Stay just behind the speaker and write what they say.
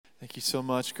Thank you so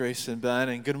much, Grace and Ben,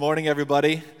 and good morning,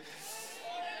 everybody.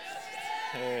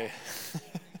 Hey.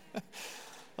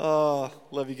 Oh,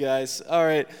 love you guys. All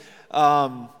right.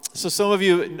 So some of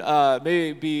you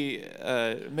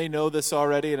may know this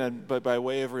already, but by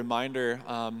way of reminder,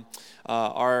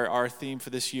 our theme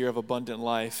for this year of Abundant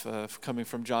Life, coming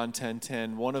from John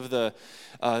 10:10, one of the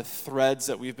threads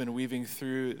that we've been weaving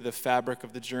through the fabric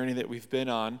of the journey that we've been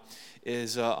on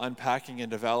is unpacking and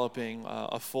developing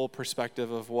a full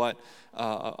perspective of what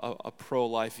a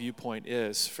pro-life viewpoint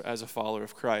is as a follower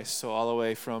of Christ. So all the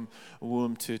way from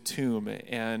womb to tomb,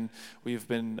 and we've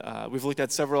looked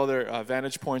at several other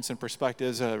vantage points and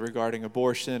perspectives regarding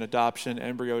abortion, adoption,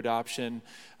 embryo adoption,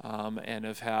 and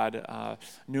have had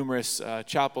numerous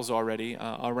chapels already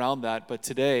around that. But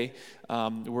today,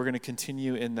 we're going to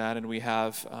continue in that, and we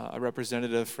have a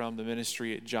representative from the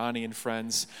ministry, Johnny and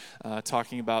Friends,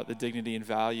 talking about the dignity and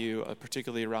value,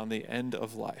 particularly around the end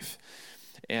of life.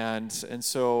 And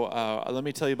so let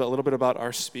me tell you a little bit about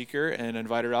our speaker and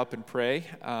invite her up and pray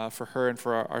for her and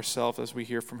for ourselves as we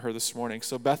hear from her this morning.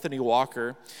 So Bethany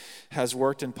Walker has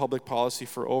worked in public policy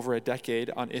for over a decade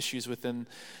on issues within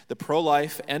the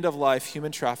pro-life, end-of-life,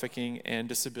 human trafficking, and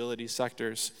disability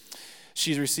sectors.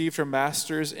 She's received her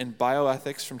master's in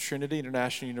bioethics from Trinity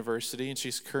International University, and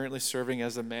she's currently serving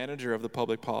as the manager of the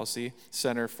Public Policy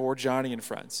Center for Johnny and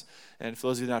Friends. And for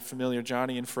those of you not familiar,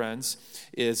 Johnny and Friends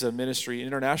is a ministry,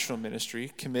 international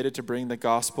ministry, committed to bring the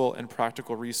gospel and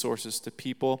practical resources to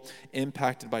people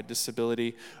impacted by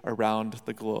disability around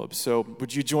the globe. So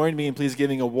would you join me in please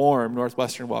giving a warm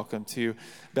Northwestern welcome to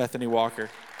Bethany Walker.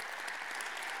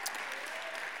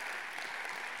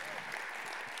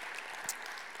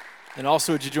 And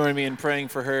also, would you join me in praying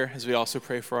for her as we also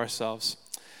pray for ourselves?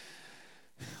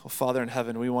 Well, Father in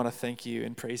heaven, we want to thank you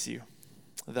and praise you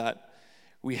that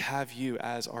we have you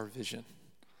as our vision.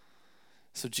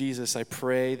 So Jesus, I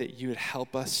pray that you would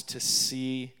help us to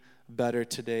see better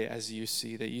today as you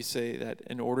see, that you say that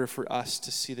in order for us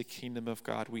to see the kingdom of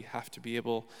God, we have to be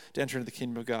able to enter into the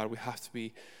kingdom of God. We have to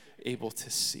be able to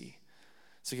see.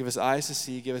 So give us eyes to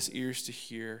see, give us ears to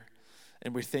hear.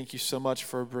 And we thank you so much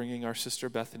for bringing our sister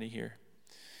Bethany here.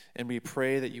 And we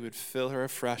pray that you would fill her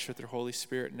afresh with your Holy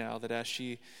Spirit now, that as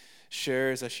she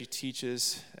shares, as she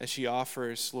teaches, as she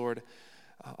offers, Lord,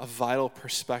 a vital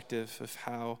perspective of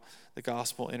how the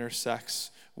gospel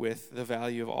intersects with the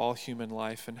value of all human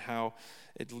life and how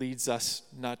it leads us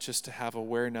not just to have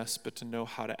awareness, but to know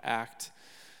how to act.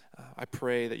 I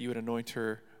pray that you would anoint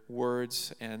her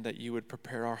words and that you would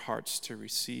prepare our hearts to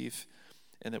receive,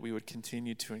 and that we would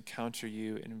continue to encounter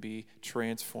you and be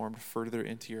transformed further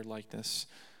into your likeness.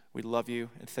 We love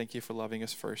you and thank you for loving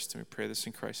us first. And we pray this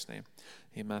in Christ's name.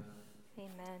 Amen.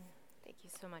 Amen. Thank you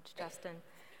so much, Justin.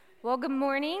 Well, good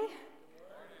morning.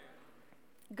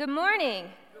 Good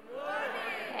morning. Good morning.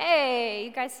 Hey,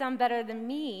 you guys sound better than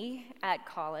me at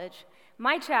college.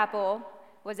 My chapel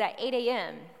was at 8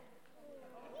 a.m.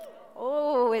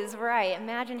 Oh, is right.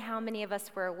 Imagine how many of us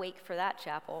were awake for that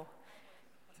chapel.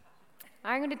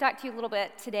 I'm going to talk to you a little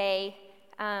bit today.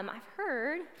 I've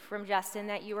heard from Justin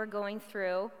that you are going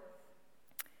through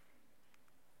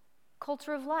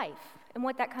culture of life and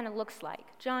what that kind of looks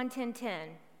like. John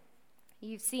 10:10.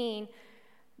 You've seen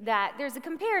that there's a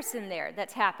comparison there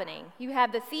that's happening. You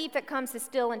have the thief that comes to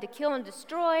steal and to kill and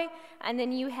destroy, and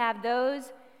then you have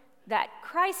those that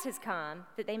Christ has come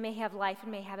that they may have life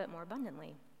and may have it more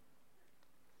abundantly.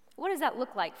 What does that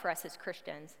look like for us as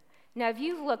Christians? Now, if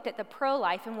you've looked at the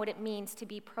pro-life and what it means to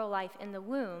be pro-life in the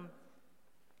womb,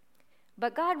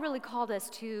 but God really called us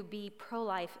to be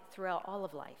pro-life throughout all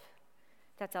of life.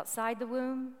 That's outside the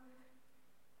womb,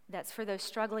 that's for those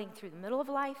struggling through the middle of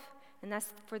life, and that's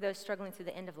for those struggling through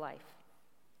the end of life.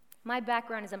 My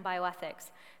background is in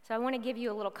bioethics, so I want to give you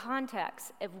a little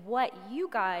context of what you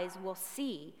guys will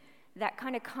see that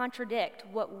kind of contradict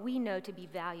what we know to be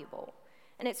valuable.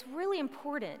 And it's really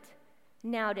important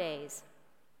nowadays.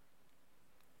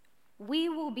 We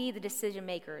will be the decision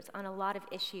makers on a lot of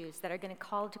issues that are going to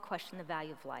call into question the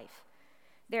value of life.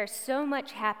 There's so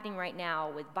much happening right now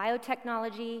with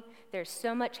biotechnology. There's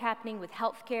so much happening with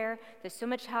healthcare. There's so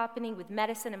much happening with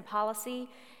medicine and policy,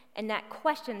 and that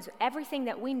questions everything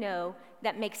that we know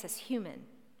that makes us human.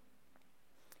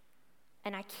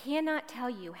 And I cannot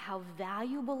tell you how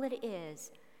valuable it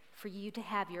is for you to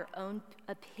have your own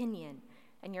opinion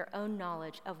and your own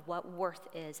knowledge of what worth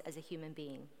is as a human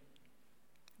being.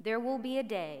 There will be a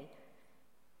day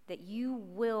that you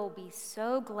will be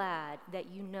so glad that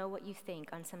you know what you think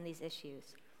on some of these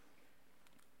issues.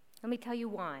 Let me tell you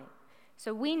why.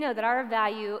 So we know that our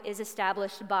value is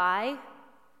established by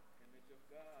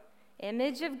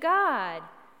image of God.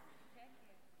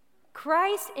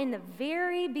 Christ, in the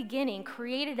very beginning,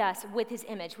 created us with his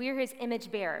image. We are his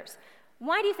image bearers.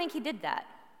 Why do you think he did that?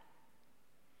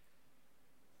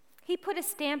 He put a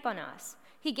stamp on us.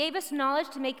 He gave us knowledge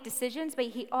to make decisions, but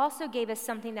he also gave us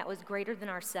something that was greater than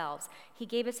ourselves. He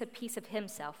gave us a piece of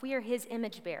himself. We are his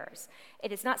image bearers.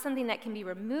 It is not something that can be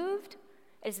removed.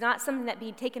 It is not something that can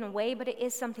be taken away, but it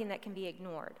is something that can be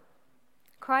ignored.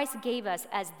 Christ gave us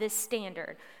as this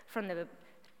standard from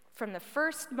the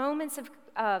first moments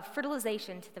of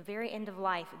fertilization to the very end of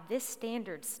life. This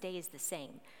standard stays the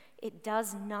same. It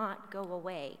does not go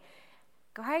away.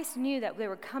 Christ knew that there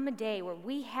would come a day where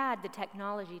we had the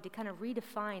technology to kind of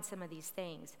redefine some of these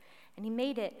things, and he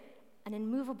made it an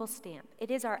immovable stamp.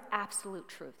 It is our absolute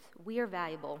truth. We are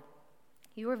valuable.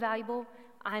 You are valuable.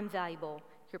 I'm valuable.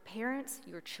 Your parents,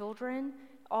 your children,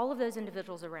 all of those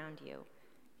individuals around you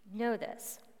know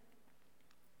this.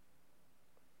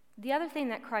 The other thing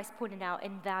that Christ pointed out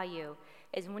in value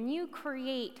is when you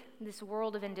create this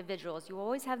world of individuals, you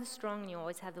always have the strong and you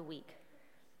always have the weak.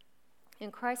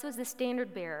 And Christ was the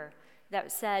standard bearer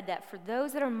that said that for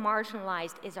those that are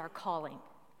marginalized is our calling.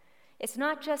 It's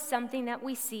not just something that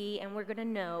we see and we're going to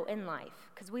know in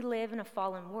life, because we live in a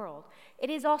fallen world.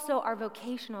 It is also our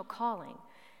vocational calling.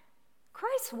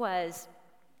 Christ was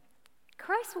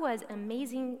an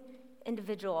amazing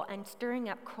individual and stirring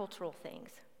up cultural things.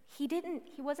 He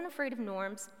wasn't afraid of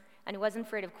norms, and he wasn't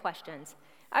afraid of questions.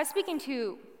 I was speaking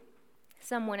to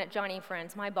someone at Johnny &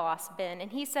 Friends, my boss, Ben,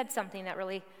 and he said something that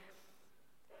really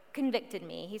convicted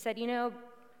me. He said,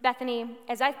 Bethany,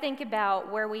 as I think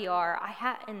about where we are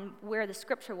and where the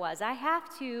scripture was, I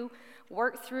have to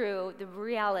work through the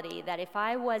reality that if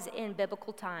I was in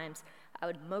biblical times, I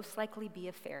would most likely be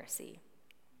a Pharisee.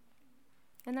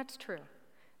 And that's true.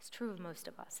 It's true of most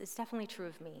of us. It's definitely true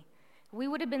of me. We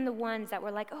would have been the ones that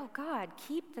were like, oh, God,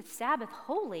 keep the Sabbath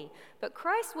holy. But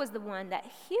Christ was the one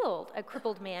that healed a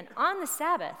crippled man on the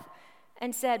Sabbath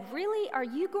and said, really, are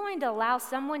you going to allow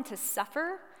someone to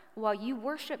suffer while you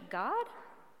worship God?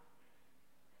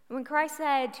 When Christ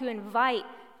said to invite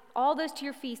all those to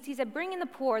your feast, he said, bring in the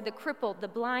poor, the crippled, the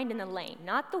blind, and the lame.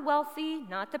 Not the wealthy,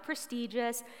 not the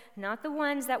prestigious, not the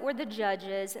ones that were the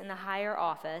judges in the higher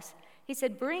office. He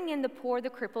said, bring in the poor, the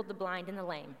crippled, the blind, and the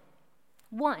lame.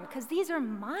 One, because these are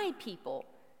my people.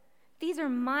 These are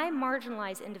my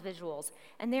marginalized individuals,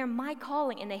 and they're my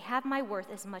calling, and they have my worth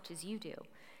as much as you do.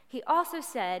 He also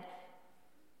said,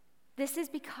 this is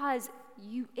because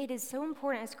it is so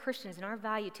important as Christians in our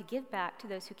value to give back to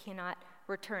those who cannot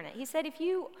return it. He said, if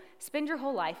you spend your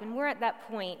whole life, and we're at that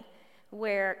point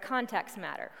where contacts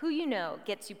matter, who you know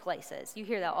gets you places. You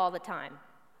hear that all the time.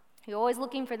 You're always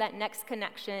looking for that next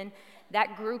connection,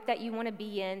 that group that you want to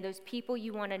be in, those people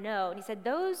you want to know. And he said,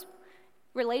 those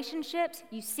relationships,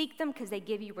 you seek them because they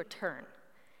give you return.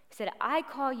 He said, I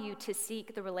call you to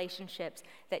seek the relationships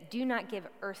that do not give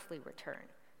earthly return,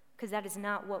 because that is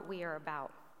not what we are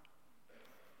about.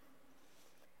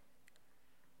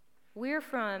 We're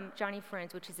from Johnny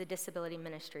Friends, which is a disability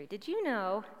ministry. Did you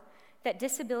know that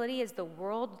disability is the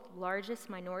world's largest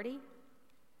minority?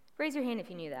 Raise your hand if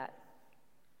you knew that.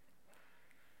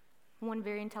 One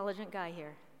very intelligent guy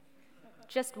here.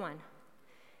 Just one.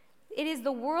 It is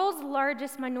the world's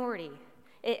largest minority.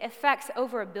 It affects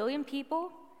over 1 billion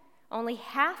people. Only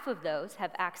half of those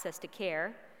have access to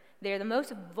care. They're the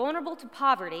most vulnerable to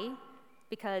poverty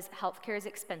because healthcare is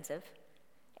expensive.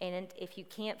 And if you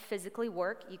can't physically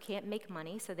work, you can't make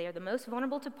money. So they are the most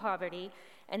vulnerable to poverty,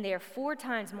 and they are 4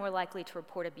 times more likely to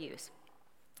report abuse.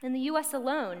 In the U.S.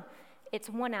 alone, it's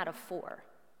 1 out of 4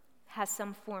 has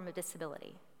some form of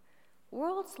disability.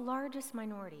 World's largest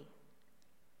minority.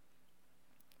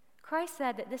 Christ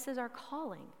said that this is our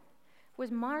calling,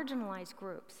 with marginalized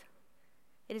groups.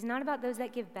 It is not about those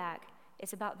that give back.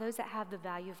 It's about those that have the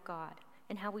value of God,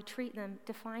 and how we treat them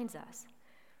defines us.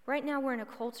 Right now, we're in a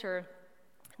culture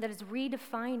that is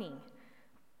redefining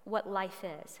what life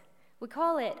is. We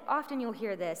call it, often you'll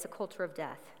hear this, a culture of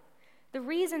death. The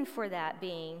reason for that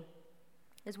being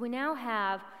is we now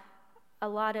have a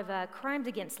lot of crimes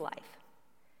against life,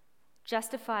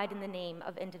 justified in the name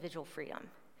of individual freedom.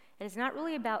 It is not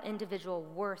really about individual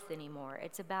worth anymore.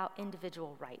 It's about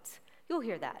individual rights. You'll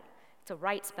hear that. It's a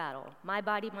rights battle. My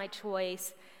body, my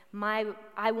choice.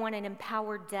 I want an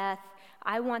empowered death.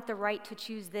 I want the right to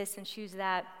choose this and choose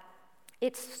that.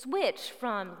 It's switched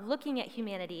from looking at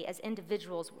humanity as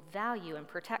individuals with value and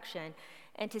protection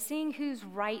and to seeing whose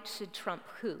right should trump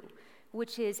who,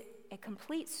 which is a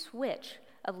complete switch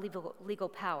of legal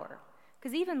power.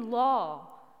 Because even law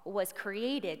was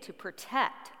created to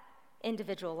protect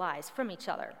individual lives from each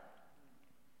other.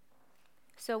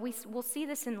 So we'll see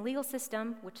this in the legal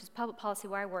system, which is public policy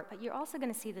where I work, but you're also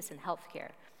going to see this in healthcare.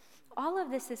 all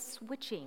of this is switching.